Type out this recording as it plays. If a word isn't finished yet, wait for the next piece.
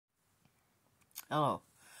Hello.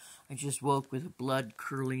 I just woke with a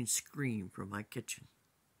blood-curdling scream from my kitchen.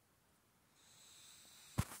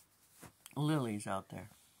 Lily's out there.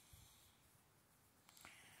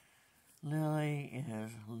 Lily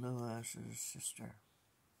is Lewis's sister.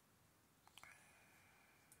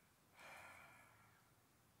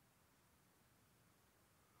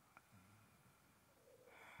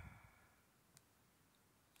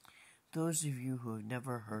 Those of you who have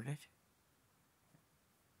never heard it,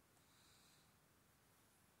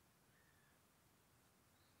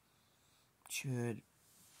 you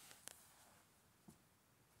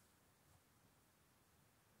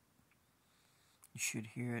should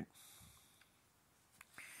hear it.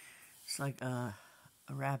 It's like a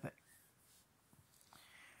rabbit.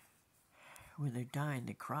 When they're dying,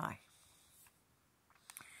 they cry.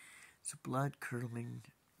 It's a blood-curdling,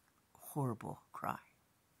 horrible cry.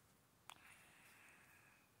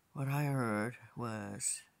 What I heard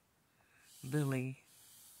was Lily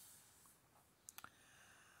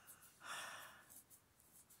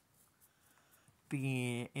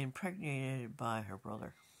being impregnated by her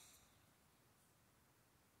brother.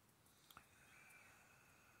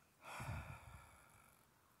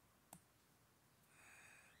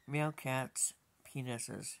 Male cats'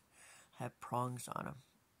 penises have prongs on them.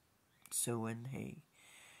 So when they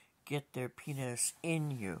get their penis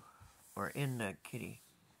in you, or in the kitty,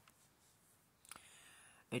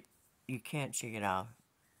 you can't shake it out.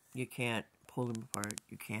 You can't pull them apart.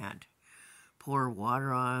 You can't pour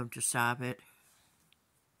water on them to stop it.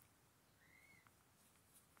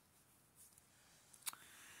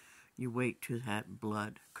 You wait to that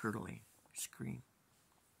blood-curdling scream.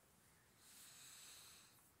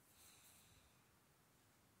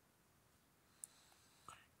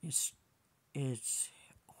 It's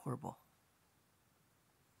horrible.